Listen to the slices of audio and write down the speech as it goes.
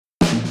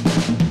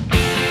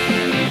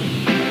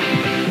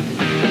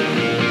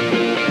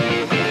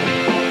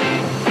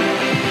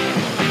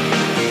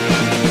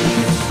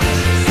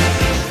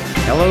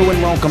Hello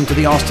and welcome to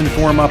the Austin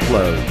Forum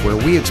Upload, where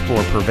we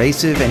explore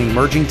pervasive and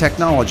emerging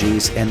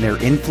technologies and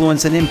their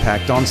influence and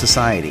impact on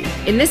society.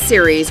 In this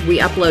series, we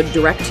upload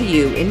direct to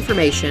you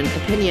information,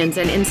 opinions,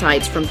 and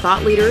insights from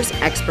thought leaders,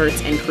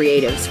 experts, and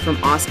creatives from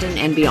Austin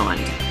and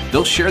beyond.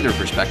 They'll share their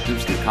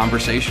perspectives through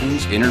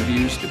conversations,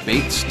 interviews,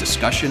 debates,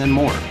 discussion, and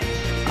more.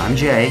 I'm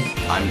Jay.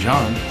 I'm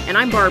John. And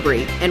I'm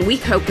Barbary, and we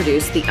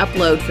co-produce the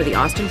Upload for the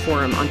Austin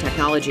Forum on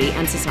Technology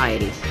and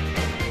Society.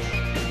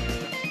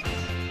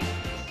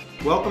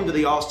 Welcome to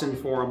the Austin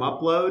Forum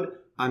Upload.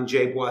 I'm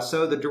Jay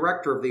Boisseau, the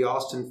director of the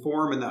Austin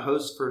Forum and the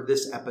host for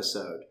this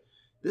episode.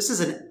 This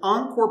is an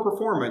encore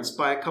performance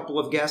by a couple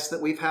of guests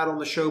that we've had on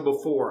the show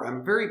before.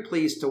 I'm very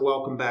pleased to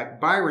welcome back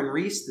Byron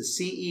Reese, the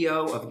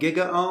CEO of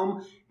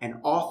GigaOM,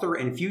 an author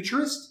and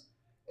futurist,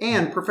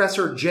 and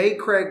Professor J.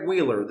 Craig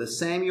Wheeler, the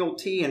Samuel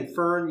T. and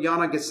Fern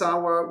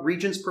Yanagisawa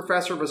Regents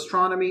Professor of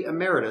Astronomy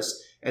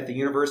Emeritus at the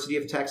University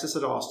of Texas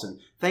at Austin.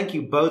 Thank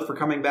you both for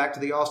coming back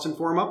to the Austin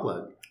Forum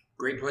Upload.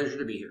 Great pleasure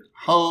to be here.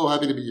 Oh,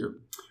 happy to be here.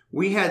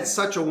 We had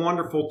such a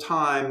wonderful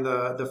time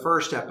the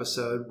first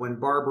episode when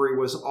Barbary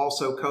was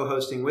also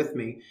co-hosting with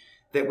me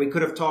that we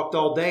could have talked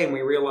all day, and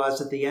we realized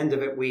at the end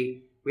of it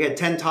we had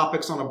 10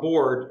 topics on a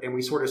board and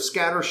we sort of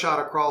scattershot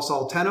across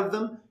all 10 of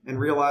them and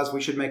realized we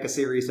should make a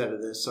series out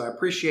of this. So I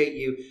appreciate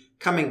you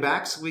coming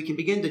back so we can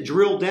begin to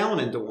drill down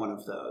into one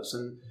of those.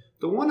 And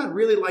the one I'd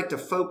really like to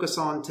focus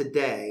on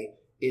today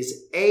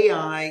is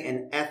AI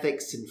and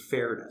ethics and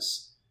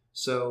fairness.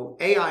 So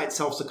AI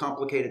itself is a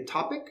complicated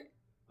topic.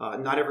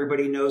 Not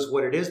everybody knows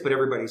what it is, but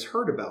everybody's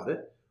heard about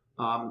it.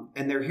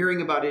 And they're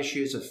hearing about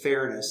issues of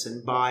fairness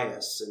and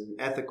bias and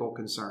ethical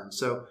concerns.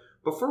 So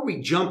before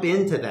we jump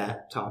into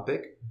that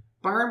topic,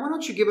 Byron, why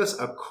don't you give us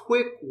a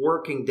quick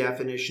working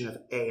definition of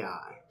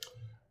AI?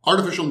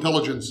 Artificial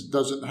intelligence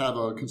doesn't have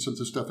a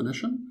consensus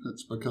definition.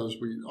 It's because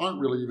we aren't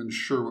really even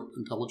sure what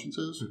intelligence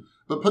is.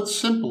 But put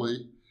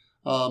simply,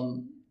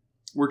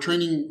 we're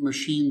training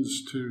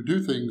machines to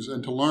do things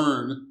and to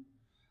learn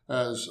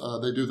as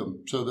they do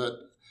them, so that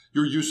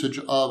your usage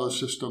of a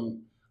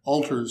system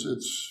alters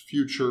its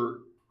future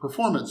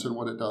performance in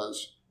what it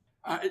does.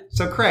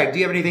 So, Craig, do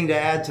you have anything to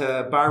add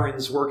to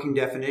Byron's working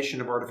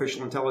definition of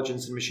artificial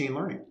intelligence and machine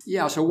learning?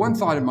 Yeah, so one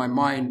thought in my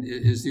mind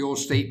is the old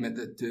statement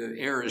that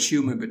error is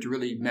human, but to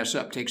really mess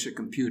up takes a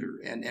computer.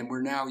 And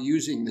we're now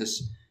using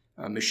this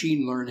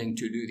machine learning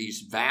to do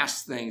these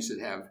vast things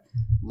that have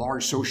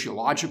large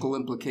sociological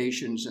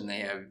implications, and they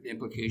have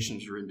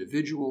implications for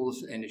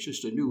individuals, and it's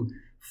just a new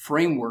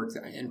framework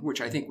in which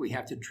I think we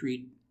have to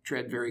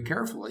tread very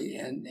carefully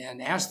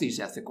and ask these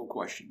ethical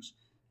questions.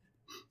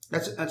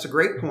 That's a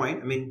great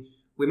point. I mean,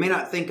 we may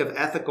not think of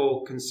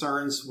ethical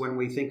concerns when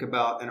we think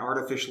about an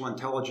artificial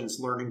intelligence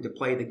learning to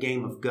play the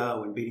game of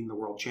Go and beating the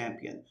world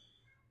champion.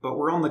 But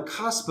we're on the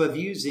cusp of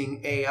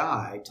using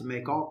AI to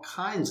make all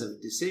kinds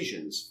of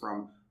decisions,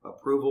 from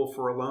approval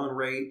for a loan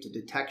rate to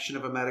detection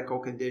of a medical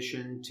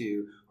condition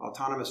to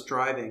autonomous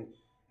driving.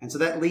 And so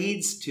that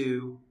leads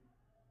to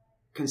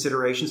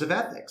considerations of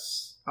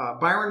ethics.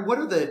 Byron, what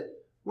are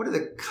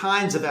the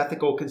kinds of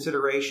ethical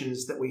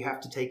considerations that we have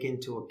to take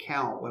into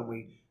account when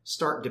we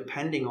start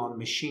depending on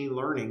machine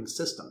learning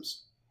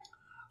systems?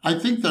 I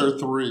think there are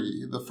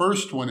three. The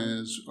first one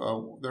is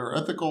there are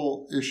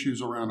ethical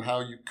issues around how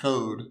you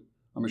code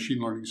a machine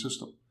learning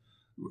system.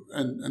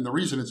 And the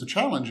reason it's a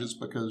challenge is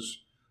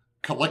because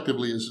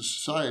collectively as a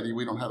society,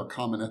 we don't have a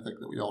common ethic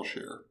that we all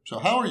share. So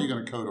how are you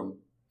going to code them?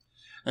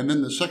 And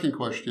then the second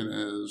question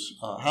is,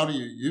 how do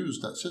you use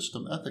that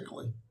system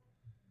ethically?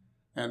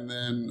 And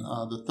then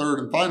the third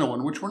and final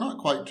one, which we're not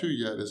quite to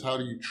yet, is how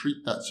do you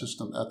treat that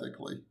system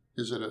ethically?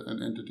 Is it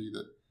an entity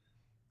that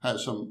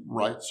has some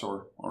rights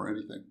or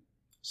anything?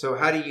 So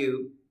how do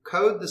you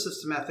code the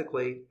system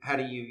ethically? How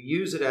do you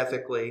use it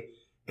ethically?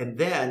 And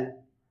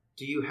then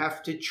do you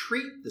have to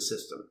treat the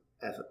system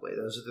ethically?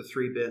 Those are the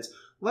three bits.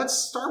 Let's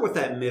start with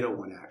that middle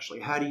one,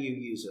 actually. How do you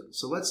use it?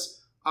 So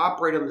let's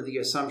operate under the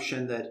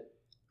assumption that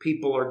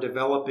people are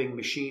developing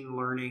machine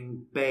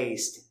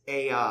learning-based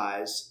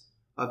AIs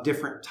of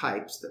different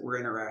types that we're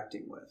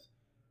interacting with.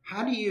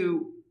 How do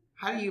you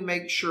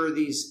make sure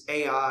these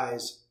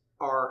AIs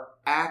are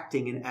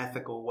acting in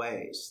ethical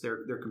ways?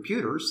 They're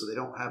computers, so they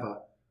don't have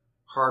a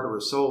heart or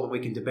a soul, and we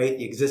can debate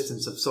the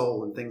existence of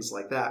soul and things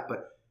like that,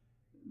 but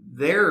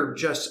they're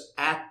just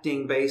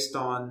acting based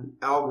on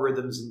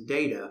algorithms and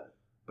data.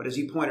 But as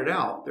you pointed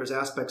out, there's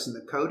aspects in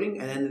the coding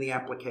and then in the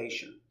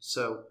application.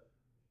 So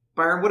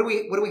Byron, what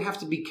do we have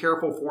to be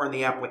careful for in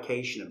the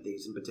application of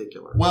these in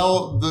particular?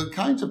 Well, the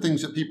kinds of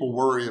things that people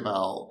worry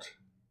about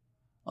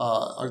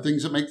are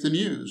things that make the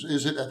news.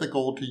 Is it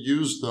ethical to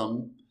use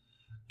them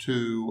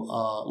to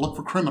look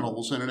for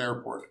criminals in an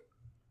airport?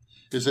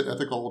 Is it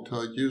ethical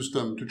to use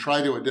them to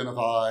try to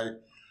identify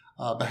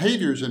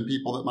behaviors in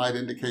people that might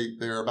indicate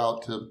they're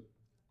about to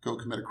go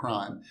commit a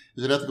crime?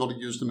 Is it ethical to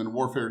use them in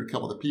warfare to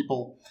kill other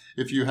people?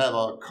 If you have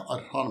an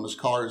autonomous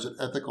car, is it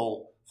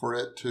ethical for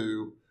it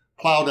to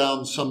plow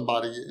down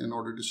somebody in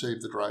order to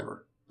save the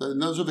driver? And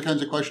those are the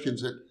kinds of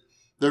questions that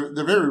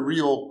they're very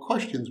real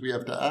questions we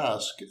have to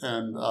ask.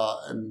 And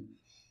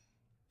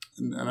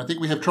And I think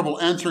we have trouble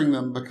answering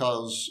them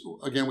because,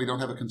 again, we don't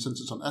have a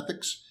consensus on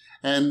ethics.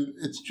 And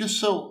it's just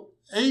so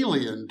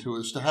alien to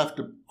us to have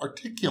to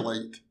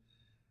articulate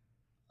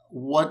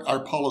what our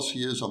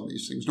policy is on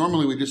these things.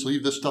 Normally, we just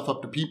leave this stuff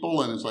up to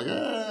people, and it's like,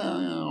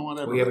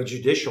 whatever. We have a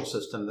judicial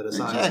system that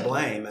assigns Exactly.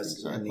 blame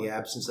Exactly. in the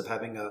absence of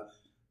having a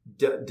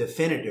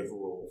definitive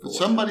rule. But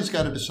somebody's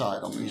got to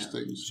decide on these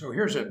things. So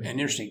here's an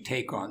interesting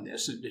take on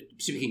this.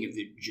 Speaking of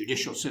the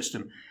judicial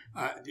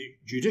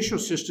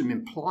system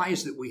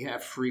implies that we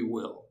have free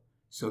will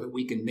so that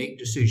we can make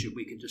decisions.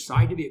 We can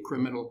decide to be a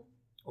criminal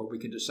or we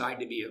can decide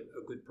to be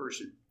a good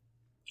person.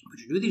 But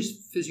you do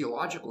these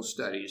physiological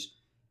studies,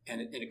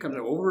 and it comes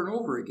out over and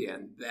over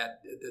again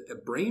that the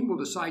brain will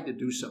decide to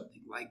do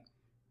something like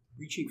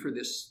reaching for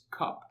this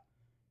cup.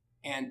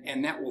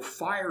 And that will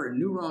fire and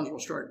neurons will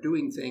start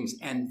doing things.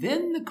 And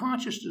then the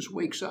consciousness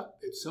wakes up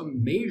at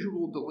some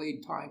measurable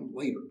delayed time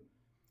later.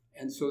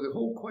 And so the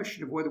whole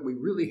question of whether we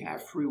really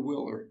have free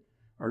will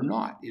or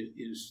not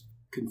is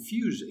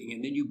confusing.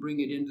 And then you bring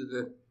it into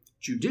the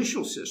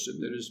judicial system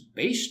that is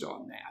based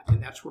on that.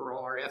 And that's where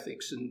all our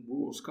ethics and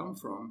rules come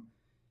from.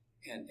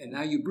 And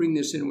now you bring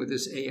this in with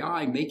this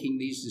AI making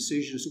these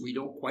decisions that we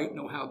don't quite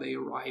know how they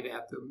arrive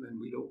at them. And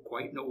we don't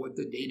quite know what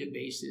the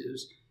database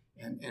is.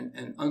 And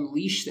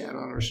unleash that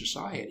on our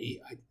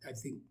society. I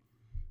think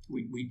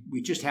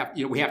we just have,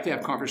 we have to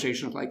have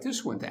conversations like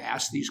this one to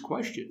ask these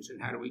questions,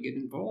 and how do we get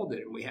involved in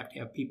it? And we have to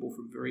have people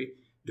from very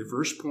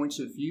diverse points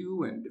of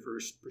view and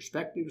diverse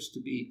perspectives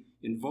to be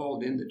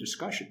involved in the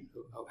discussion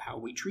of how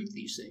we treat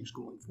these things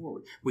going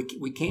forward.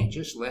 We can't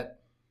just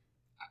let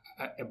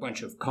a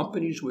bunch of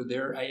companies with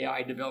their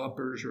AI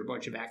developers or a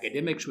bunch of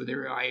academics with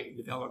their AI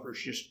developers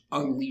just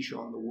unleash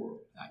on the world.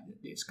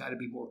 It's got to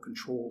be more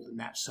controlled than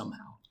that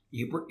somehow.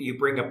 You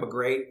bring up a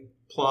great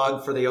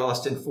plug for the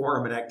Austin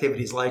Forum and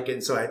activities like it,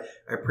 and so I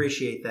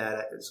appreciate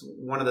that. It's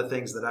one of the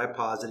things that I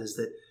posit is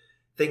that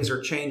things are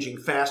changing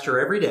faster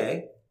every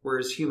day,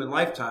 whereas human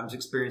lifetimes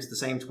experience the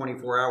same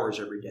 24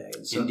 hours every day.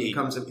 And so It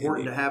becomes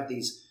important to have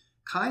these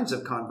kinds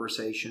of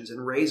conversations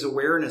and raise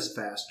awareness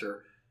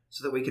faster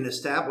so that we can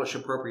establish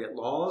appropriate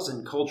laws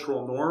and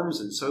cultural norms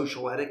and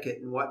social etiquette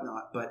and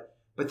whatnot. But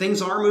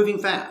things are moving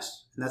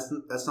fast, and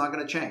that's not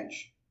going to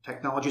change.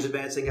 Technology is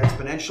advancing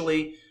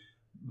exponentially.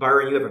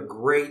 Byron, you have a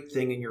great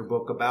thing in your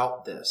book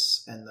about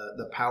this and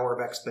the power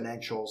of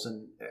exponentials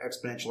and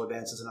exponential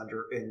advances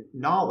in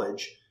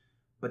knowledge,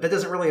 but that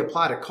doesn't really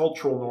apply to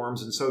cultural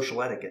norms and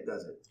social etiquette,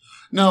 does it?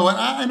 No,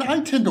 and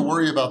I tend to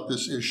worry about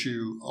this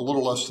issue a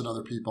little less than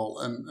other people,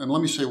 and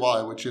let me say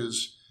why, which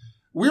is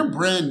we're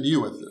brand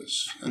new at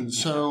this, and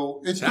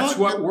so that's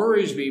what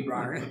worries me,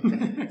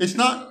 Byron. It's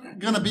not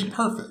going to be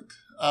perfect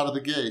out of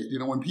the gate.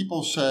 When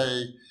people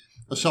say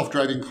a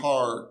self-driving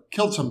car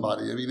killed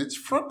somebody, I mean, it's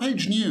front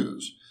page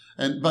news.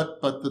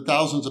 But the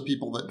thousands of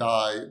people that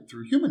die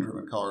through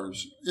human-driven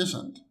cars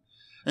isn't.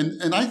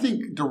 And I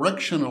think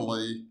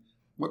directionally,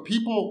 what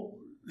people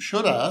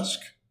should ask,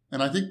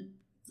 and I think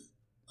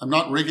I'm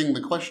not rigging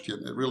the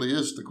question, it really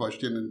is the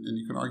question, and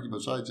you can argue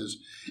both sides, is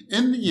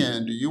in the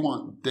end, do you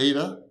want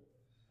data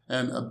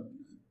do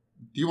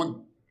you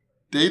want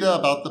data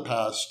about the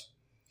past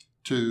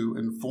to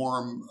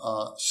inform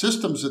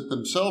systems that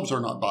themselves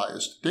are not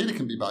biased? Data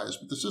can be biased,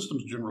 but the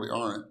systems generally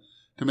aren't,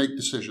 to make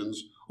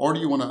decisions. Or do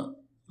you want to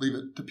leave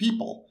it to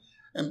people?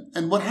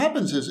 And what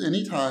happens is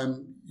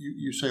anytime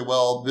you say,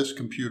 well, this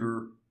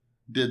computer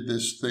did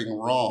this thing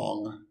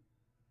wrong,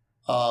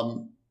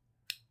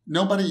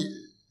 nobody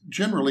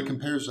generally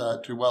compares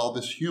that to, well,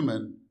 this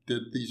human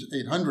did these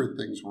 800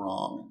 things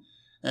wrong.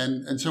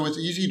 And so it's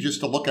easy just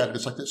to look at it.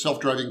 It's like that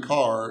self-driving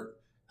car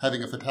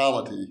having a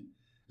fatality.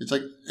 It's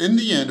like, in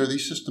the end, are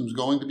these systems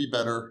going to be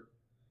better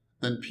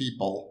than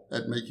people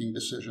at making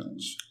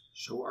decisions?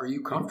 So are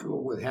you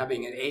comfortable with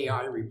having an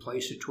AI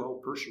replace a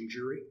 12-person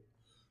jury?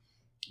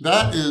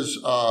 That is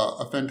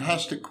a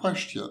fantastic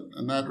question.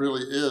 And that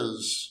really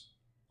is.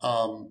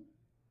 So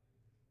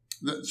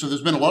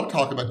there's been a lot of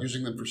talk about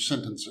using them for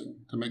sentencing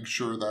to make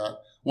sure that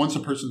once a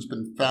person's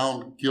been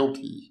found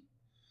guilty,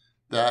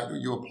 that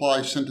you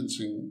apply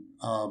sentencing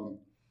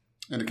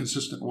in a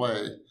consistent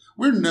way.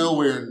 We're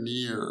nowhere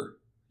near,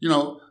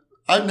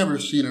 I've never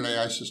seen an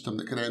AI system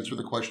that could answer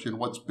the question,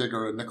 what's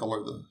bigger, a nickel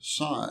or the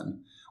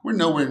sun? We're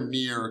nowhere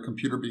near a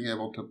computer being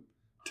able to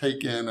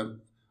take in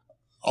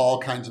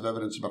all kinds of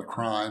evidence about a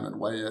crime and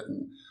weigh it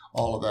and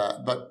all of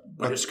that.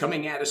 But it's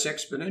coming at us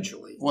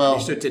exponentially. Well,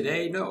 so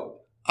today, no.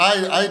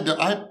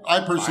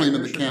 I personally am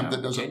in the camp now,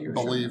 that doesn't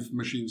believe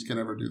machines can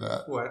ever do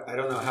that. Well, I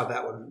don't know how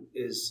that one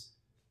is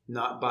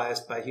not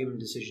biased by human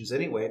decisions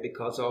anyway,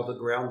 because all the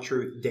ground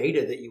truth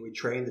data that you would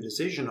train the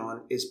decision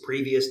on is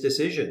previous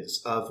decisions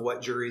of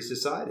what juries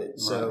decided.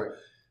 Right.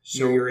 So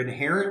you're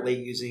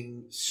inherently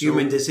using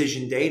human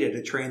decision data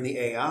to train the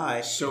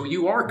AI. So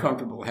you are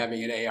comfortable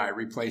having an AI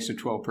replace a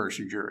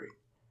 12-person jury?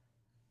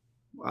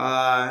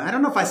 I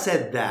don't know if I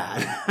said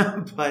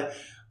that, but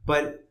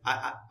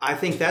I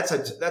think that's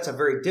a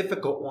very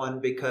difficult one,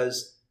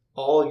 because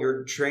all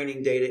your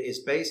training data is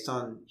based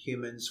on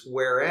humans,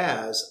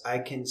 whereas I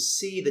can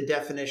see the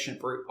definition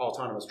for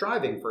autonomous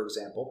driving, for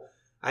example.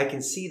 I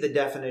can see the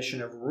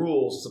definition of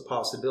rules as a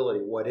possibility.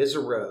 What is a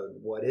road?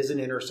 What is an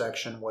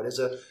intersection? What is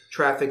a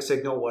traffic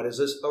signal? What is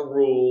a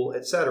rule,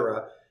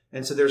 etc.?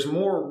 And so there's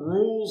more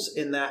rules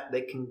in that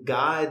can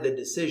guide the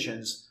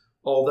decisions.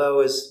 Although,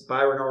 as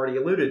Byron already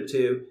alluded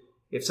to,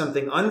 if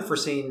something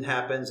unforeseen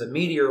happens, a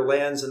meteor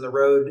lands in the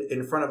road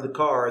in front of the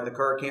car and the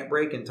car can't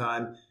brake in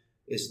time,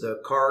 is the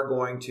car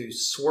going to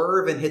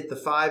swerve and hit the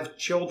 5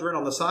 children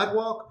on the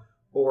sidewalk,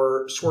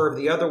 or swerve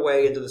the other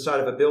way into the side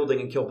of a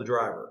building and kill the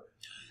driver?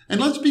 And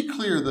let's be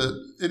clear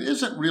that it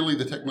isn't really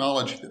the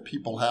technology that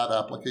people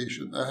have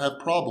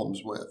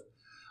problems with.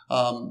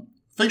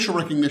 Facial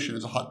recognition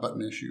is a hot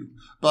button issue,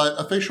 but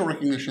a facial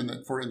recognition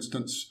that, for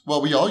instance,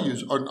 well, we all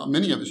use, or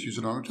many of us use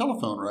it on our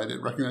telephone, right?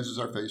 It recognizes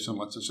our face and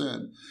lets us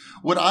in.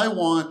 Would I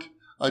want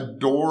a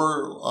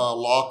door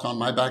lock on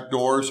my back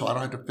door so I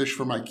don't have to fish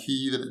for my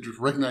key, that it just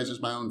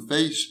recognizes my own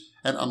face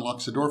and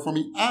unlocks the door for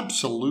me?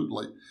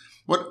 Absolutely.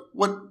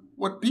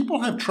 What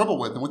people have trouble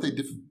with and what they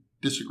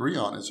disagree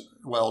on is,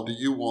 well, do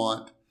you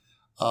want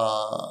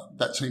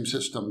that same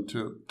system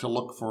to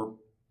look for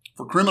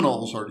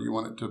criminals, or do you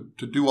want it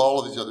to do all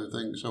of these other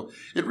things? So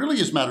it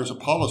really is matters of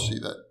policy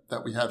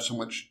that we have so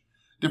much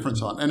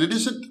difference on. And it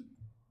isn't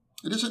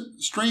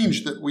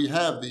strange that we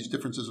have these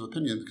differences of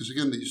opinion, because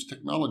again, these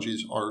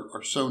technologies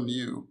are so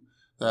new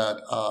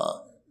that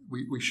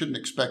we shouldn't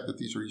expect that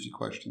these are easy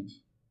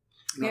questions.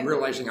 And I'm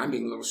realizing I'm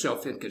being a little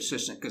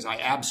self-inconsistent, because I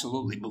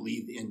absolutely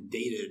believe in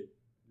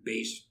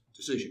data-based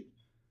decision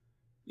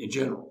in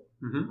general,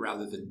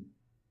 rather than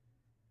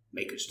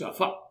making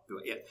stuff up.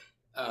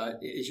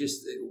 It's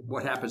just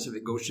what happens if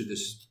it goes to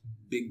this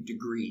big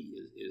degree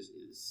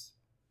is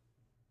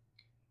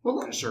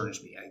what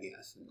concerns me, I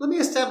guess. Let me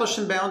establish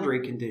some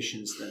boundary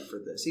conditions then for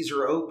this. These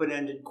are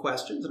open-ended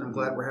questions, and I'm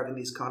glad we're having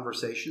these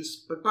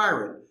conversations. But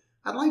Byron,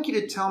 I'd like you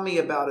to tell me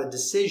about a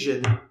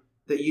decision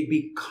that you'd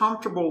be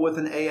comfortable with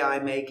an AI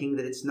making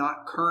that it's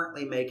not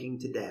currently making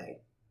today.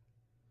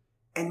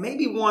 And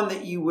maybe one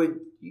that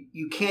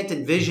you can't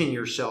envision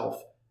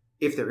yourself,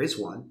 if there is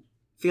one,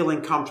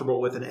 feeling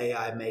comfortable with an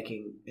AI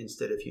making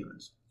instead of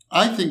humans.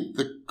 I think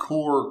the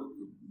core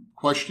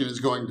question is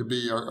going to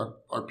be,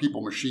 are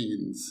people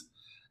machines?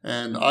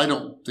 And I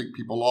don't think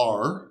people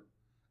are.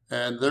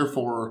 And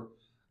therefore,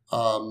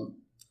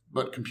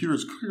 but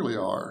computers clearly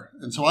are.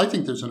 And so I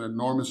think there's an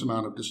enormous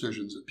amount of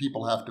decisions that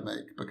people have to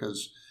make,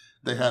 because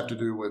they have to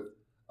do with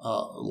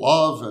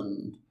love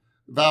and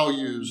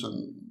values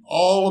and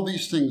all of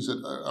these things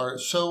that are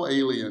so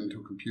alien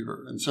to a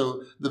computer. And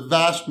so the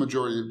vast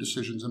majority of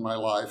decisions in my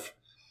life,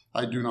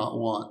 I do not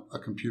want a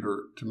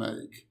computer to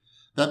make.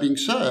 That being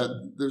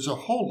said, there's a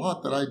whole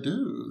lot that I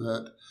do,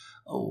 that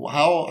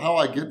how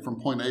I get from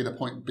point A to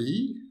point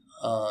B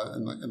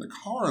in the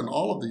car and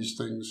all of these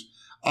things,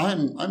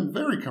 I'm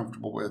very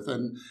comfortable with.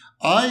 And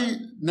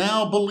I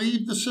now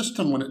believe the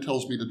system when it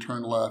tells me to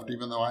turn left,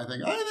 even though I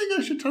think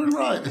I should turn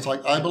right. It's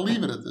like I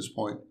believe it at this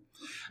point.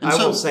 And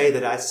I will say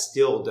that I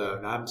still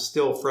don't. I'm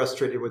still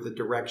frustrated with the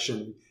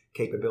direction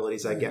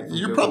capabilities I get from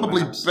You're Google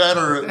probably Maps.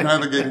 better at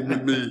navigating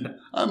than me.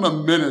 I'm a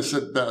menace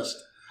at best.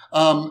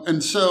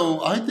 And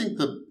so I think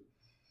the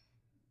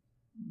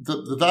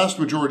vast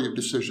majority of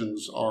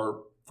decisions are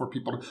for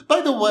people to... By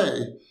the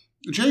way,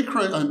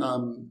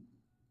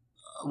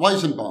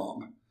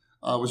 Weizenbaum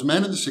was a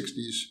man in the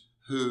 60s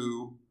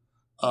who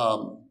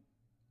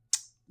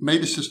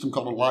made a system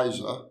called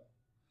ELIZA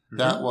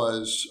that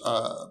was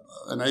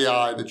an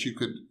AI that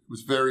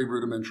was very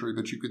rudimentary,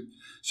 but you could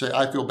say,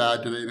 I feel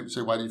bad today, and it would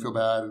say, why do you feel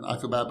bad? And I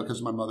feel bad because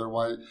of my mother.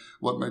 What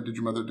did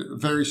your mother do?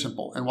 Very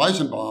simple. And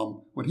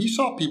Weizenbaum, when he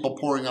saw people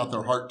pouring out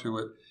their heart to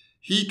it,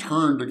 he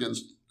turned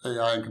against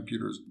AI and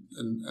computers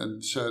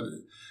and said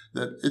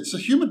that it's a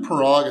human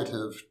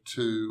prerogative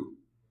to,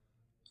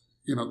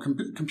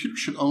 computers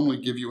should only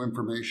give you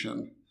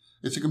information.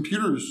 It's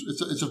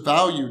a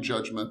value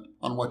judgment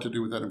on what to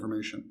do with that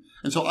information.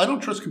 And so I don't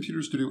trust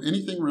computers to do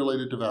anything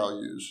related to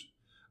values,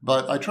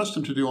 but I trust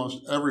them to do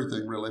almost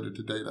everything related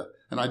to data.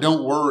 And I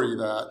don't worry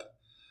that,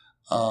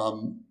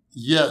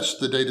 yes,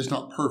 the data is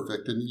not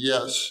perfect. And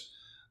yes,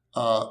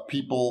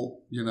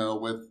 people,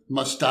 with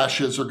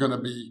mustaches are going to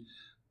be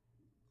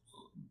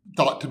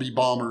thought to be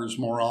bombers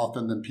more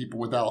often than people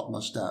without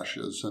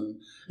mustaches. And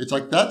it's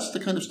like, that's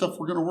the kind of stuff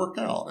we're going to work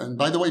out. And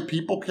by the way,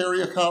 people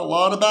carry a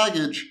lot of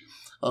baggage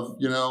of,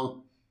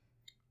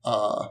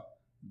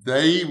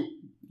 they,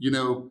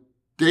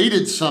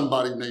 dated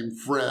somebody named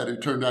Fred who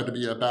turned out to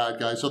be a bad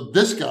guy. So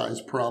this guy's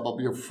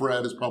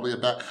Fred is probably a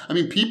bad,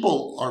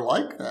 people are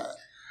like that.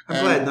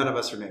 I'm glad none of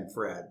us are named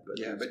Fred. But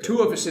yeah, but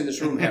two of us in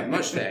this room have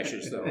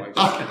mustaches, though.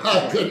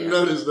 I didn't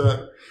notice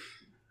that.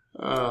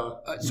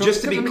 So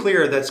just to be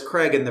clear, that's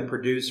Craig and the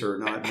producer,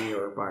 not me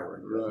or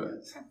Byron.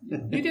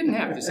 Right. You didn't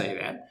have to say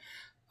that.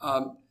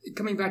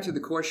 Coming back to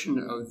the question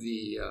of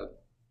the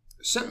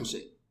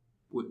sentencing,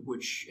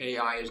 which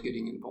AI is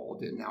getting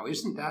involved in now,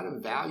 isn't that a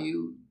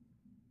value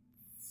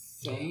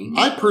thing?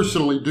 I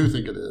personally do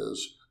think it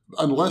is,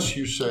 unless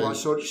you say... Well,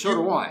 so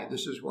do I.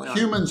 This is why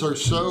humans are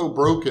so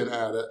broken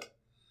at it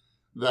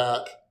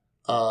that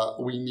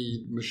we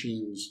need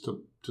machines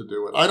to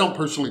do it. I don't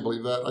personally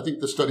believe that. I think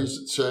the studies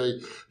that say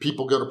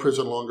people go to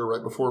prison longer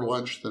right before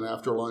lunch than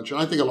after lunch, and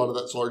I think a lot of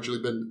that's largely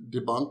been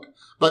debunked.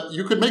 But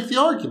you could make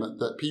the argument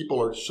that people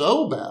are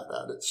so bad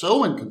at it,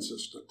 so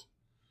inconsistent,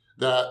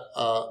 that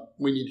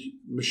we need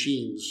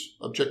machines,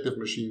 objective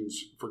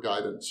machines for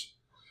guidance.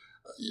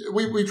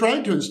 We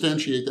tried to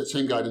instantiate that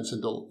same guidance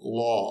into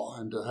law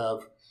and to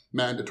have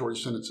mandatory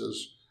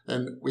sentences,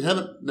 and we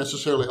haven't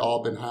necessarily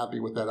all been happy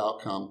with that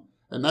outcome.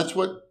 And that's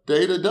what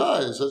data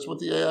does. That's what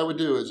the AI would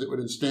do, is it would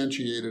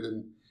instantiate it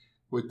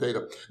with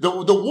data. The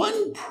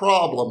one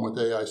problem with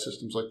AI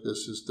systems like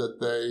this is that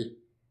they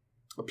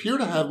appear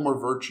to have more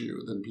virtue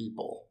than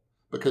people,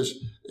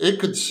 because it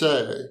could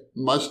say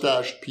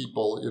mustached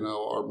people,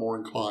 are more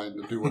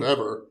inclined to do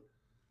whatever.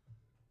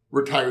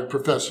 Retired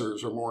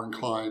professors are more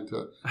inclined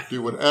to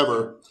do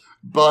whatever.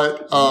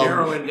 But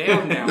narrowing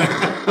down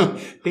now.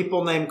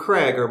 People named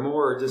Craig are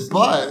more just.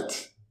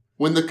 But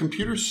when the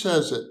computer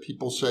says it,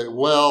 people say,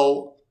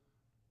 well,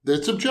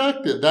 it's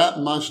objective. That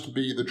must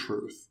be the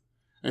truth.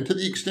 And to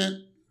the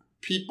extent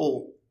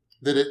people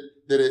that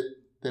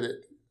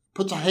it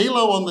puts a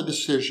halo on the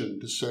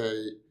decision to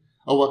say,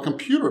 oh, a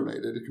computer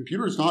made it. A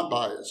computer is not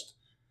biased.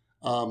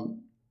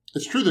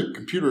 It's true that the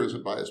computer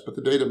isn't biased, but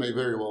the data may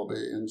very well be.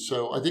 And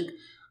so I think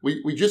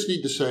we just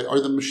need to say,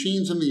 are the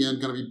machines in the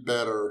end going to be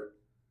better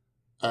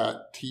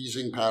at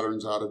teasing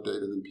patterns out of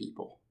data than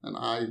people? And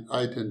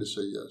I tend to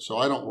say yes. So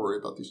I don't worry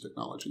about these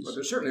technologies. But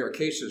there certainly are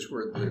cases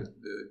where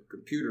the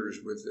computers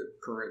with the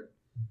current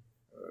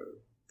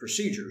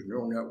procedures,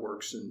 neural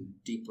networks and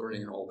deep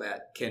learning and all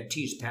that, can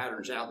tease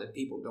patterns out that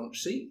people don't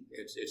see.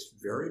 It's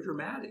very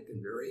dramatic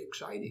and very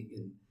exciting.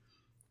 And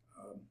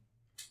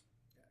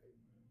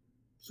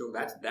so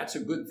that's a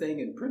good thing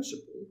in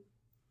principle.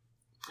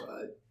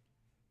 But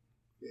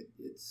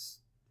there's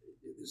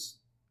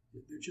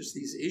just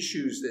these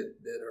issues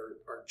that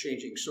are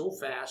changing so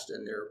fast,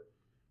 and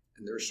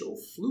they're so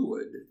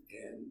fluid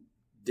and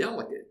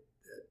delicate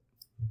that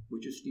we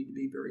just need to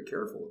be very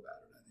careful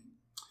about it, I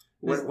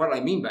think. What I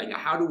mean by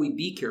how do we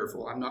be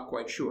careful, I'm not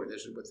quite sure.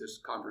 This is what this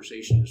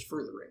conversation is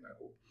furthering, I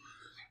hope.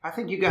 I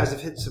think you guys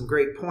have hit some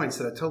great points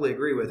that I totally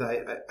agree with.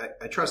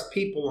 I trust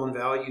people on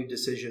value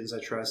decisions. I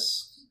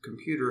trust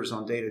computers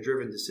on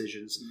data-driven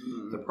decisions.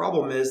 Mm-hmm. The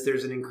problem is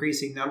there's an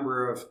increasing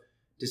number of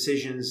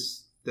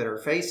decisions that are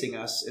facing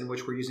us in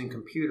which we're using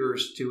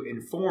computers to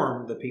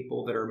inform the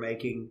people that are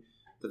making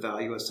the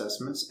value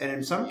assessments. And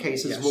in some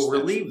cases, we'll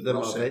relieve them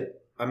of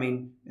it. I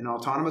mean, an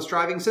autonomous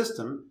driving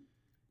system,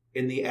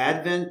 in the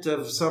advent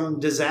of some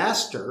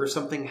disaster,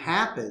 something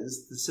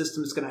happens, the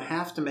system is going to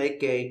have to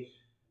make a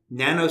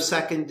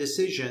nanosecond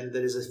decision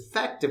that is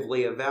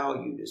effectively a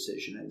value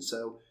decision. And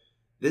so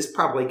this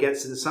probably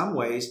gets in some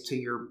ways to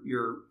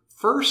your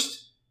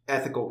first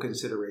ethical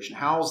consideration.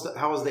 How is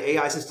the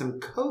AI system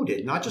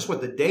coded? Not just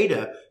what the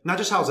data, not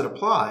just how is it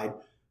applied,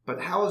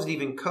 but how is it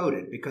even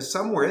coded? Because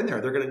somewhere in there,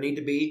 they're going to need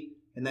to be,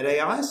 in that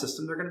AI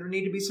system, they're going to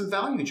need to be some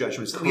value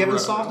judgments that we haven't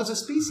solved as a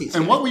species.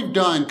 And what we've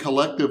done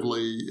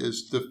collectively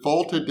is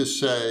defaulted to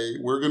say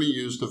we're going to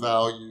use the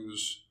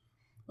values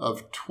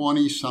of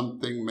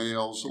 20-something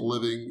males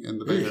living in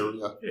the Bay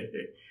Area.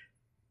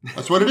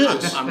 That's what it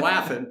is. I'm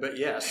laughing, but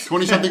yes.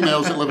 20-something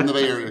males that live in the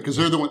Bay Area, because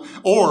they're the ones,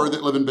 or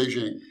that live in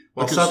Beijing.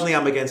 Well, suddenly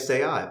I'm against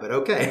AI, but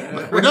okay.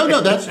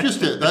 No, that's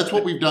just it. That's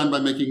what we've done by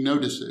making no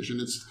decision.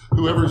 It's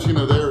whoever's, there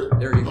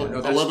you go. No,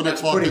 11 that's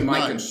o'clock putting at my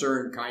night.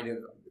 concern kind of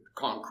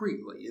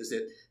concretely, is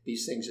that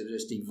these things have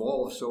just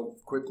evolved so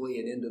quickly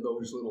and into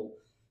those little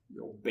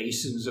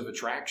basins of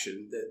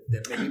attraction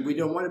that maybe we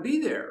don't want to be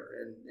there.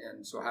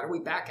 And so how do we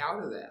back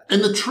out of that?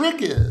 And the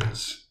trick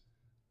is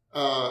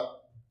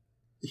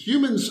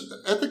humans'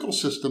 ethical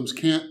systems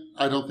can't,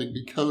 I don't think,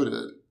 be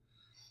coded.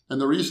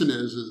 And the reason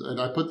is and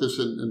I put this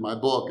in my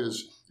book,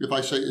 is if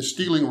I say, is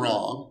stealing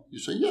wrong? You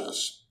say,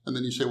 yes. And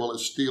then you say, well,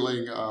 is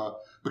stealing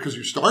because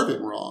you're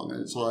starving wrong?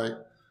 And it's like,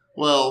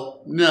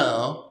 well,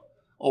 no.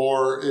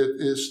 Or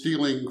is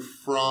stealing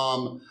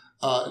from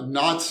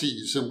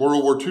Nazis in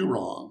World War II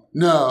wrong?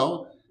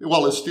 No.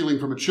 Well, is stealing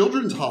from a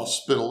children's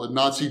hospital in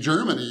Nazi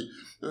Germany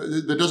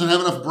that doesn't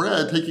have enough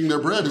bread, taking their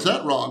bread, is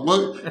that wrong?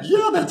 Well,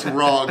 yeah, that's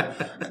wrong.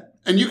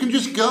 And you can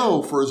just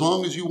go for as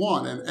long as you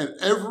want. And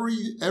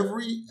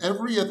every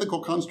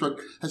ethical construct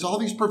has all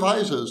these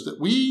provisos that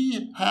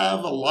we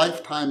have a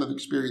lifetime of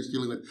experience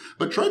dealing with.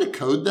 But try to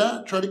code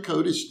that. Try to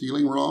code is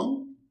stealing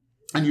wrong.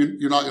 And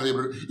you're not going to be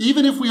able to,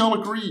 even if we all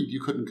agreed,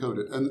 you couldn't code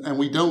it. And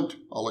we don't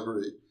all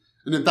agree.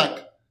 And in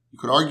fact, you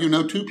could argue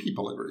no two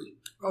people agree.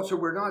 Oh, so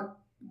we're not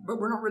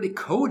really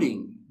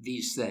coding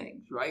these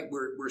things, right?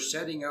 We're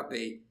setting up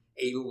a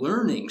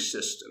learning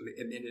system.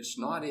 And it's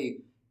not a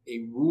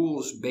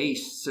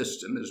rules-based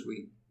system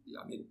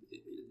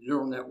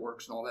neural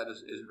networks and all that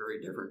is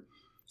very different.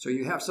 So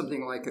you have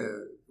something like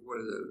an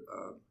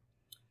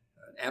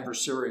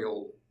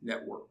adversarial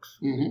networks.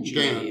 Mm-hmm.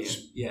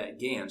 GANs. Yeah,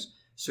 GANs.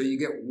 So you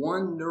get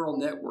one neural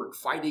network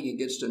fighting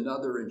against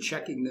another and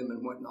checking them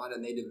and whatnot,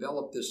 and they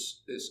develop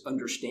this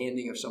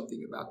understanding of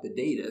something about the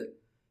data.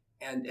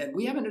 And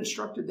we haven't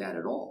instructed that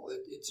at all.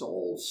 It's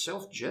all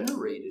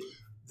self-generated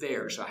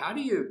there. So how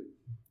do you?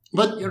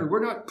 But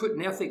we're not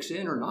putting ethics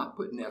in or not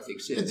putting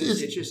ethics in.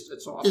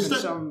 It's off in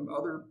some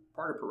other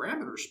part of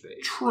parameter space.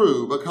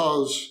 True,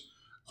 because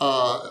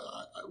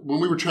when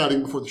we were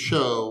chatting before the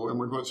show and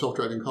we're about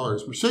self-driving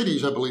cars,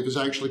 Mercedes, I believe, has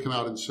actually come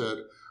out and said,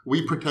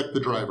 we protect the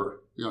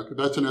driver.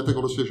 That's an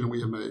ethical decision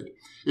we have made.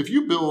 If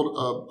you build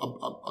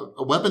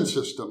a weapon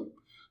system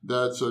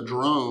that's a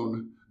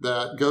drone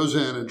that goes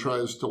in and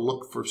tries to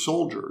look for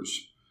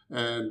soldiers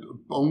and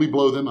only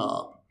blow them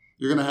up,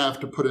 you're going to have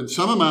to put in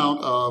some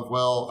amount of,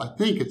 well, I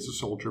think it's a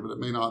soldier, but it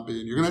may not be.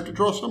 And you're going to have to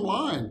draw some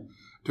line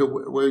to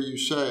where you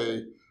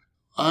say,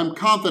 I'm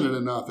confident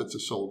enough it's a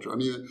soldier. I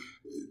mean,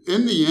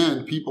 in the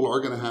end, people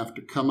are going to have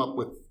to come up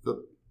with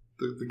the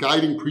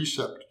guiding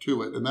precept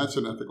to it, and that's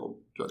an ethical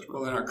judgment.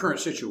 Well, in our current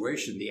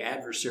situation, the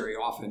adversary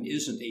often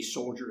isn't a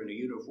soldier in a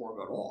uniform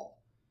at all.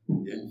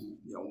 It's,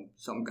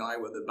 some guy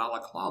with a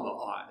balaclava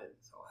on it.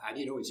 So how do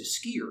you know he's a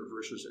skier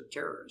versus a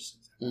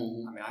terrorist?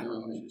 Mm-hmm. I mean, I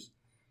don't know. It's just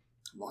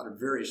a lot of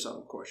very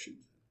subtle questions.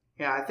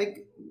 Yeah, I think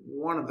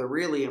one of the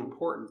really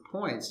important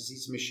points is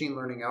these machine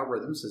learning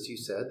algorithms, as you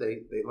said,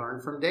 they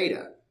learn from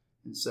data.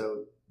 And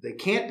so they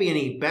can't be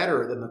any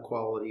better than the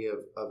quality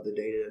of the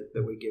data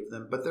that we give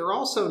them, but they're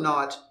also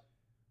not,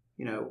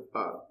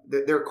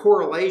 they're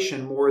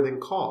correlation more than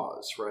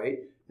cause, right?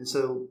 And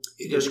so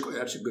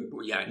that's a good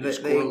point. Yeah, it's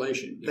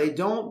correlation. Yeah. They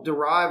don't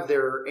derive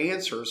their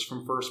answers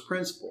from first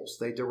principles.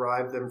 They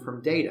derive them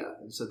from data.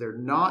 And so they're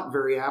not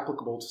very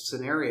applicable to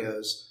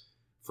scenarios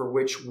for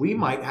which we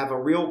might have a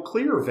real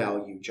clear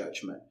value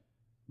judgment,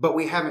 but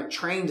we haven't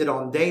trained it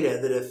on data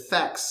that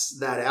affects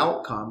that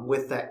outcome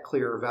with that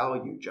clear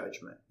value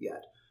judgment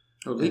yet.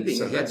 So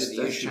leaping ahead to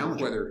the issue of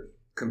whether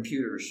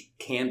computers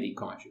can be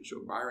conscious.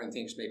 So Byron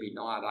thinks maybe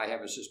not. I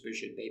have a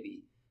suspicion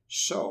maybe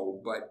so.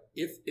 But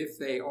if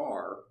they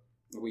are,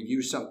 you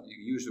used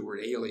the word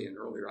alien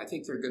earlier. I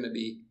think they're going to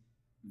be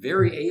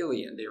very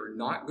alien. They are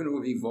not going to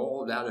have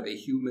evolved out of a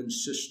human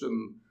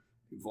system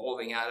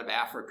evolving out of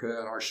Africa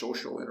and our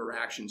social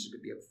interactions. It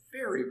could be a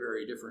very,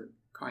 very different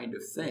kind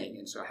of thing.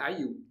 And so how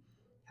you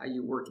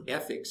work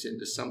ethics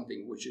into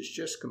something which is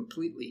just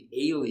completely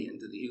alien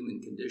to the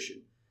human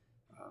condition,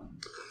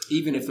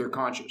 even if they're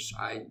conscious,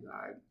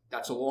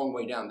 that's a long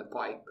way down the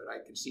pike, but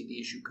I can see the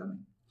issue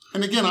coming.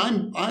 And again,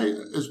 I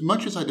as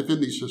much as I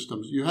defend these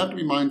systems, you have to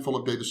be mindful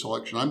of data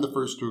selection. I'm the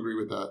first to agree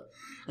with that.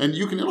 And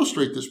you can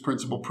illustrate this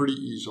principle pretty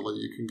easily.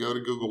 You can go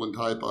to Google and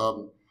type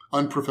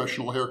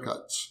unprofessional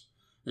haircuts,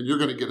 and you're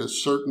going to get a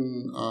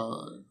certain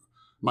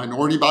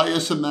minority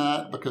bias in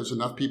that because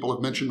enough people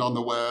have mentioned on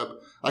the web,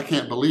 I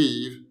can't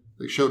believe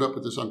they showed up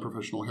with this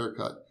unprofessional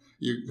haircut.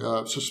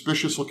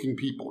 Suspicious-looking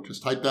people,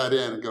 just type that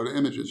in and go to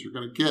images. You're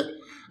going to get,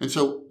 and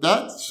so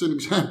that's an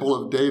example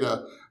of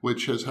data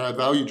which has had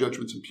value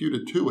judgments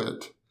imputed to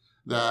it.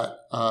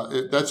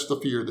 That's the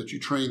fear that you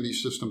train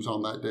these systems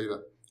on that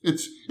data.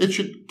 It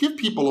should give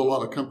people a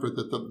lot of comfort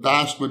that the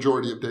vast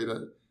majority of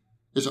data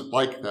isn't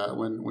like that.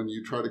 When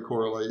you try to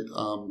correlate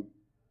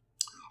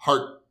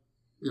heart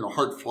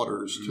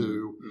flutters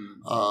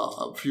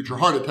to future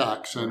heart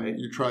attacks, and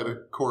you try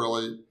to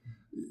correlate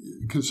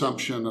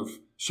consumption of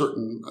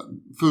certain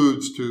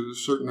foods to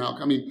certain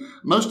outcomes. I mean,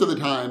 most of the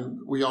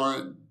time we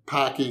aren't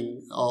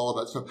packing all of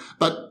that stuff,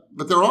 but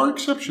there are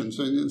exceptions,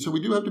 and so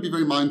we do have to be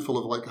very mindful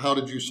of how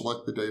did you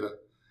select the data,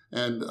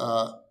 and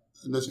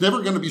that's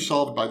never going to be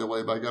solved, by the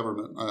way, by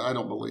government. I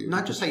don't believe.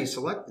 Not just how you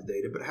select the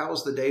data, but how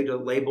is the data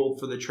labeled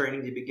for the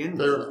training to begin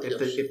with?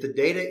 If the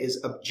data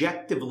is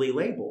objectively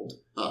labeled,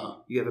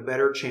 you have a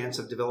better chance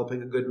of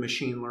developing a good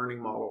machine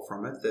learning model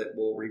from it that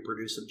will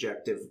reproduce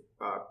objective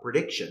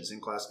predictions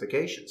and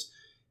classifications.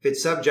 If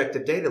it's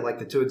subjective data, like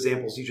the two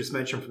examples you just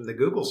mentioned from the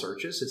Google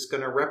searches, it's going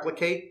to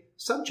replicate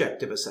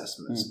subjective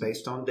assessments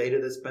based on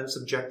data that's been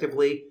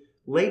subjectively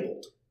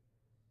labeled.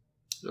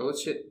 So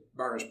let's hit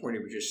Byron's point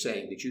he was just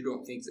saying, that you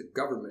don't think the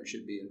government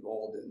should be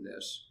involved in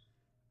this,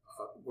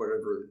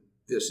 whatever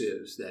this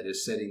is that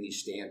is setting these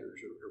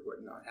standards or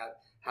whatnot.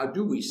 How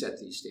do we set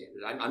these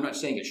standards? I'm not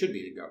saying it should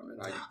be the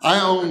government. I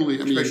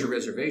express your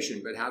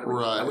reservation, but how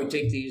do we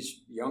take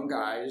these young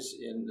guys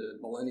in the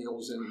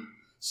millennials in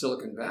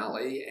Silicon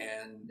Valley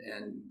and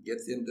get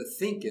them to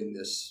think in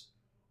this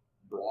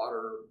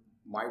broader,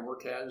 my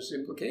work has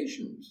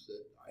implications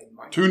that I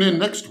might tune in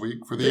next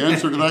week for the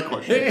answer to that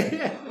question.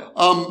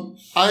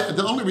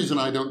 The only reason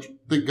I don't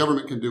think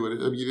government can do it,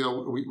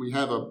 we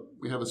have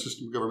a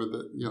system of government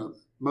that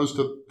most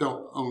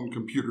don't own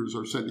computers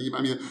or send email.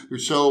 I mean, they're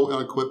so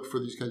unequipped for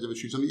these kinds of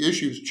issues, and the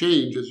issues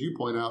change, as you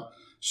point out,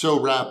 so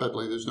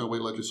rapidly. There's no way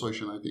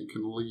legislation, I think,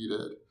 can lead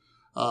it.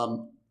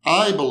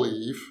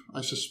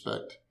 I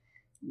suspect,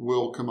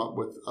 we'll come up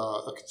with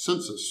a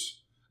consensus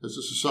as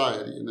a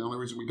society. And the only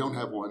reason we don't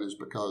have one is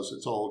because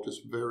it's all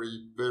just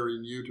very, very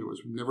new to us.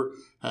 We've never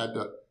had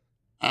to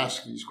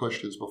ask these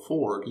questions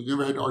before because you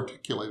never had to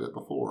articulate it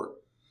before.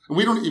 And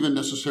we don't even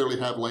necessarily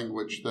have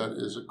language that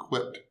is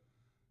equipped,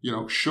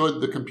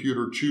 should the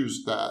computer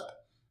choose that?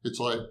 It's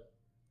like,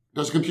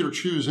 does the computer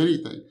choose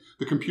anything?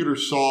 The computer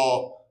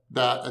saw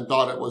that and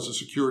thought it was a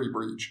security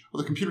breach.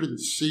 Well, the computer didn't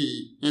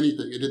see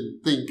anything. It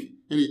didn't think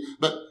any.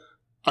 But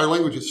our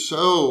language is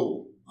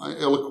so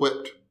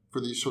ill-equipped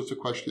for these sorts of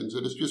questions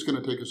that it's just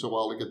going to take us a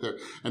while to get there.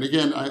 And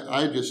again,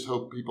 I just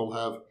hope people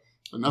have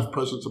enough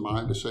presence of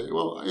mind to say,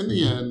 well, in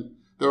the end,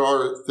 there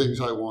are things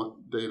I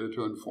want data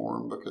to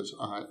inform because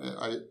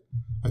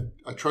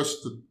I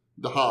trust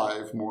the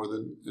hive more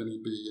than any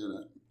bee in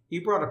it.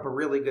 You brought up a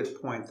really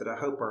good point that I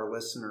hope our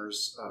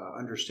listeners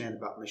understand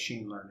about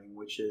machine learning,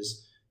 which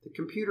is the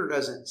computer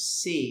doesn't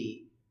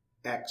see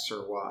X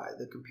or Y.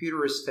 The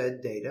computer is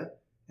fed data,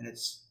 and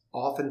it's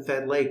often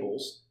fed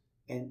labels,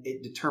 and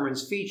it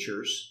determines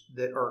features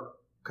that are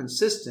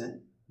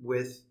consistent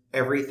with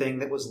everything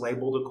that was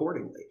labeled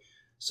accordingly.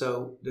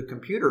 So the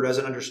computer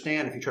doesn't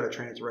understand if you try to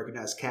train it to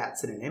recognize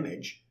cats in an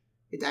image.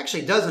 It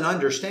actually doesn't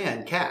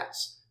understand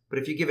cats. But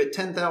if you give it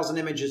 10,000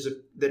 images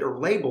that are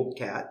labeled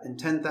cat and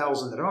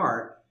 10,000 that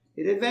aren't,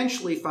 it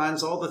eventually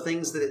finds all the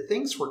things that it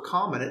thinks were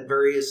common at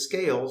various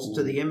scales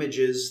to the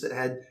images that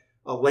had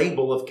a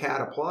label of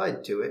cat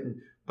applied to it.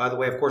 And by the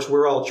way, of course,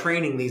 we're all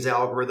training these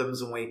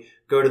algorithms when we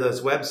go to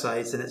those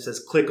websites and it says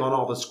click on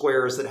all the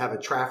squares that have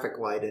a traffic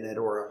light in it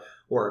or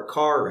a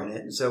car in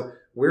it. And so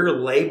we're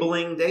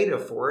labeling data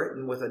for it.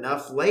 And with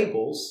enough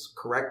labels,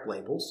 correct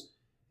labels,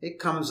 it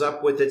comes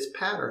up with its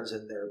patterns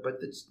in there. But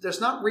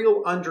there's not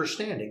real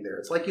understanding there.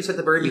 It's like you said at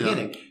the very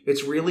beginning.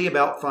 It's really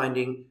about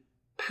finding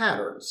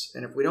patterns.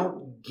 And if we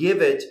don't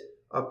give it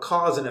a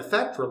cause and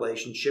effect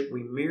relationship,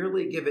 we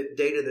merely give it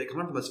data that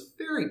comes from that's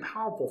very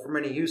powerful for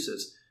many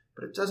uses,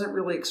 but it doesn't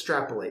really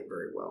extrapolate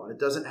very well. And it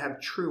doesn't have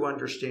true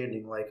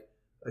understanding like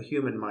a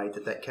human might,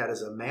 that cat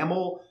is a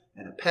mammal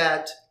and a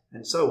pet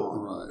and so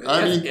on.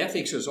 Right.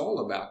 Ethics is all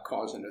about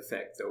cause and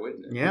effect, though,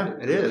 isn't it? Yeah,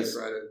 it is.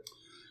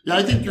 Yeah,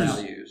 I think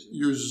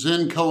your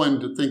Zen koan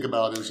to think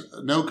about is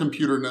no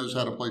computer knows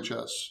how to play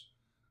chess.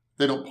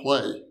 They don't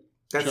play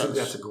chess.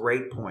 That's a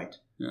great point.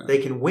 Yeah. They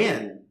can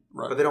win,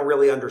 right, but they don't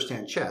really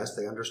understand chess.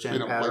 They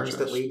understand patterns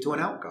that lead to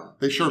an outcome.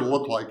 They sure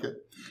look like it.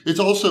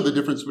 It's also the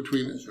difference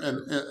between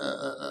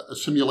a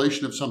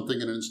simulation of something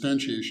and an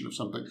instantiation of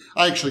something.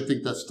 I actually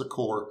think that's the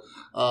core.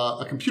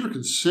 A computer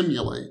can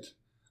simulate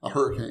a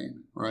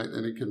hurricane, right?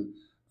 And it can,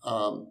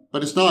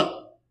 but it's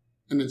not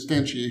an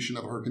instantiation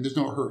of a hurricane. There's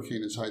no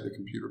hurricane inside the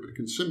computer, but it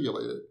can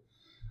simulate it.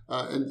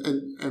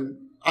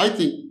 And I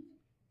think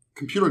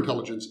computer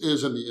intelligence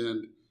is, in the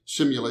end,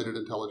 simulated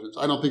intelligence.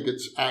 I don't think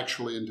it's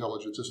actually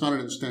intelligence. It's not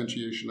an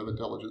instantiation of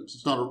intelligence.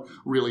 It's not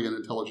really an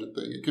intelligent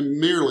thing. It can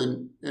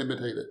merely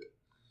imitate it.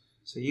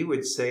 So you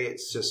would say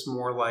it's just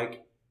more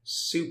like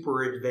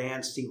super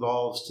advanced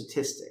evolved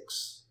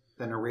statistics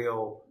than a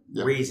real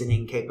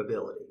reasoning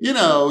capability. You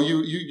know,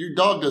 your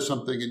dog does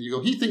something and you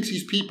go, he thinks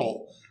he's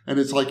people. And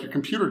it's like your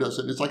computer does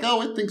it. And it's like,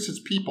 oh, it thinks it's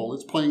people.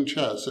 It's playing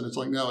chess. And it's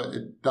like, no,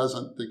 it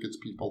doesn't think it's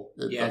people.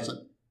 It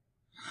doesn't.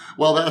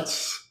 Well,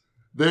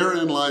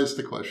 therein lies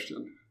the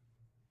question.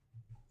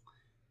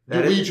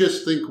 Do we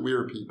just think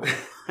we're people?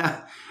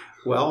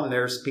 Well, and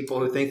there's people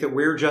who think that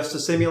we're just a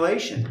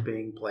simulation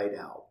being played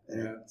out.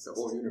 And it's the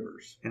whole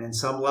universe. And in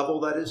some level,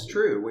 that is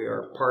true. We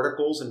are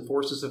particles and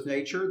forces of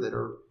nature that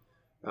are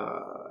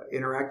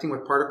interacting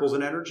with particles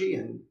and energy,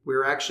 and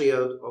we're actually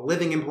a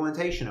living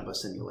implementation of a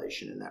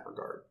simulation in that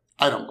regard.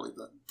 I don't believe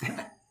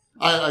that.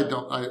 I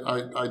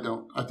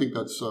don't. I think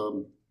that's,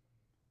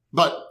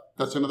 but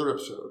that's another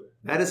episode.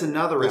 That is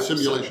another episode.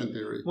 Simulation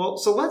theory. Well,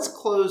 so let's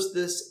close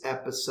this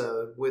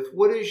episode with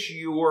what is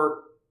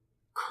your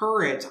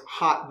current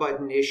hot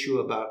button issue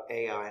about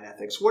AI and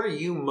ethics? What are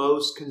you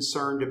most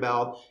concerned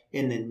about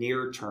in the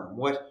near term?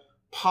 What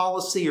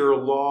policy or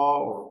law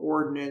or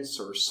ordinance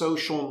or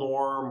social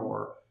norm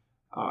or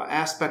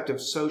aspect of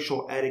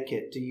social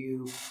etiquette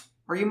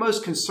are you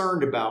most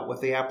concerned about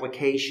with the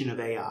application of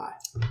AI?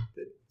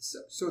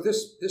 So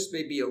this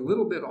may be a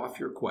little bit off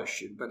your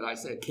question, but I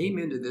came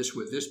into this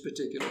with this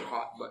particular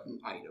hot button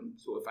item.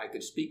 So if I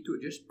could speak to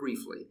it just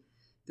briefly,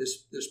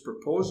 this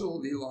proposal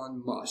of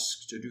Elon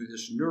Musk to do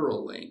this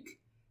Neuralink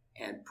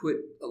and put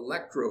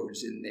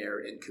electrodes in there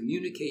and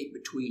communicate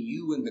between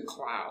you and the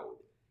cloud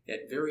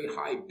at very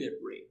high bit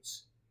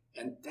rates.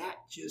 And that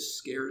just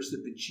scares the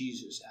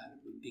bejesus out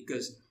of me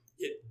because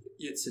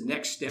it's the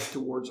next step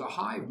towards a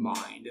hive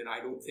mind, and I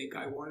don't think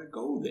I want to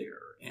go there.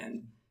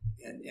 And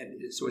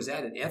so is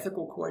that an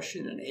ethical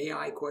question, an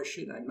AI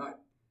question? I'm not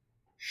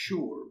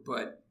sure,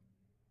 but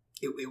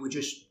it would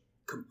just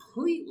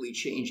completely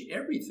change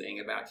everything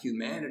about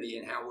humanity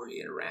and how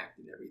we interact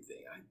and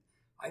everything.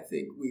 I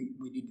think we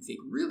need to think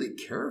really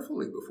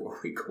carefully before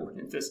we go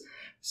into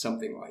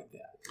something like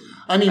that.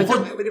 I mean,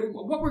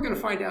 what we're going to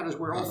find out is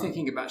we're all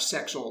thinking about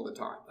sex all the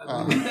time.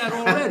 We do that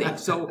already.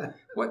 So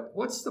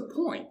what's the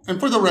point?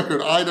 And for the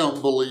record, I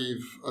don't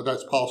believe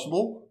that's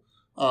possible.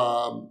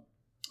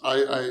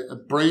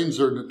 Brains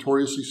are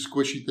notoriously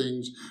squishy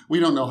things. We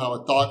don't know how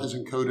a thought is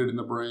encoded in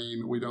the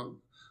brain. We know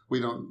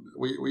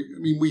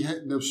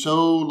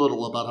so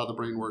little about how the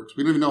brain works.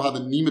 We don't even know how the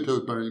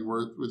nematode brain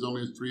works. It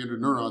only has 300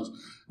 neurons, and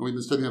we've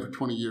been studying that for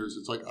 20 years.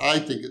 It's like, I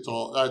think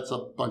that's a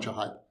bunch of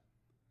hype.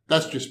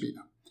 That's just me.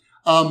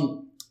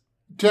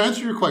 To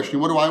answer your question,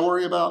 what do I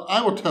worry about?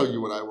 I will tell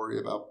you what I worry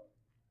about.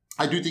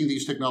 I do think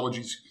these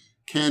technologies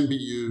can be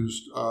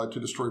used to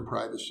destroy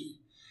privacy.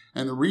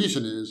 And the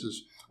reason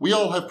is we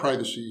all have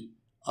privacy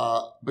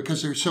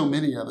because there's so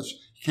many of us.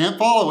 You can't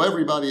follow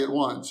everybody at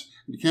once.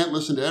 You can't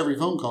listen to every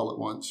phone call at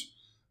once.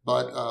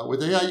 But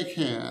with AI, you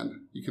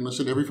can. You can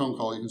listen to every phone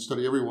call. You can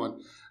study everyone.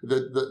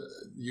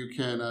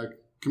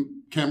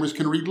 Cameras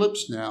can read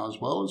lips now as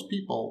well as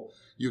people.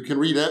 You can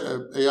read,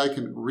 AI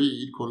can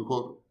read, quote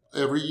unquote,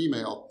 every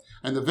email.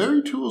 And the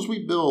very tools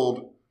we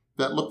build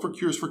that look for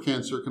cures for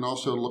cancer can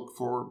also look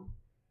for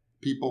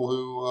people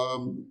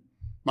who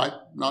might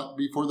not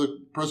be for the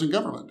present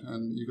government,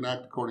 and you can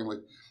act accordingly.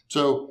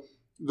 So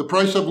the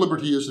price of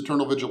liberty is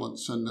eternal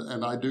vigilance,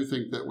 and I do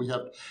think that we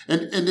have,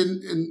 and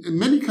in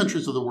many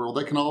countries of the world,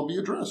 that can all be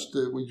addressed.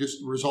 We just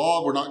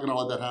resolve, we're not going to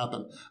let that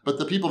happen. But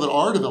the people that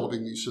are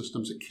developing these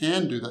systems that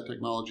can do that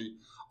technology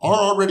are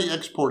already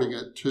exporting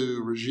it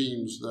to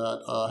regimes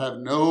that have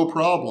no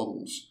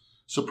problems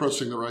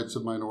suppressing the rights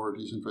of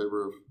minorities in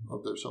favor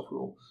of their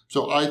self-rule.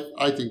 So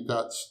I think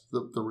that's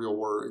the real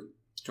worry.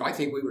 So I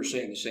think we were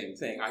saying the same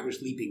thing. I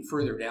was leaping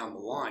further down the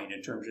line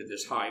in terms of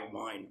this hive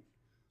mind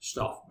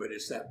stuff, but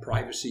it's that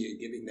privacy and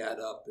giving that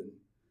up, and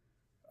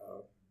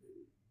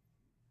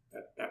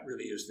that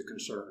really is the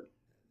concern.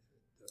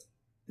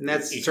 And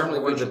that's certainly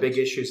one of the big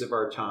issues of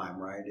our time,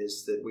 right,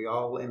 is that we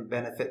all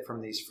benefit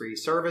from these free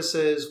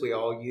services. We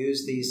all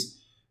use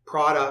these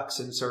products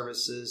and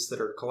services that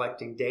are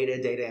collecting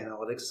data. Data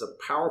analytics is a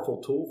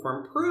powerful tool for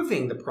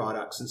improving the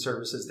products and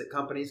services that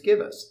companies give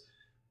us.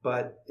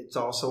 But it's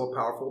also a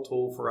powerful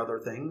tool for other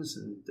things,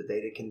 and the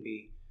data can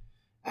be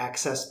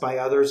accessed by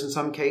others in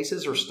some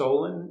cases, or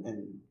stolen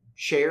and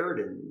shared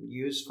and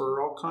used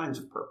for all kinds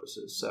of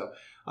purposes. So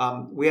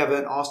we have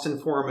an Austin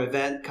Forum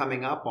event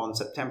coming up on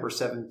September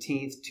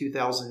 17th,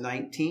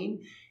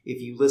 2019.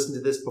 If you listen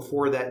to this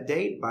before that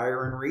date,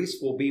 Byron Reese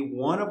will be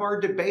one of our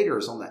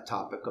debaters on that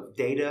topic of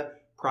data,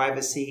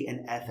 privacy,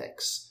 and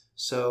ethics.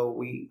 So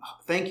we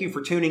thank you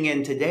for tuning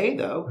in today,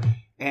 though.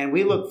 And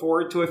we look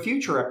forward to a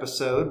future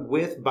episode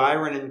with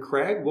Byron and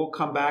Craig. We'll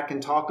come back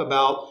and talk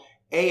about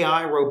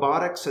AI,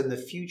 robotics, and the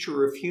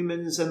future of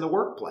humans in the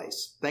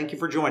workplace. Thank you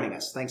for joining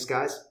us. Thanks,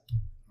 guys.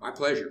 My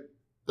pleasure.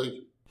 Thank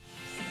you.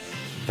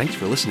 Thanks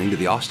for listening to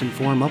the Austin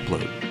Forum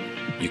Upload.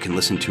 You can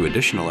listen to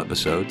additional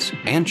episodes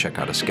and check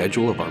out a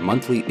schedule of our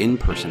monthly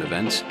in-person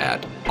events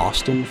at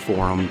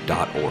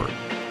austinforum.org.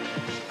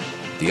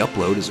 The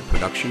Upload is a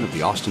production of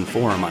the Austin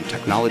Forum on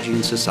Technology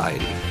and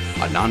Society,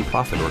 a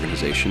nonprofit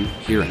organization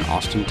here in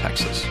Austin,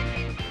 Texas.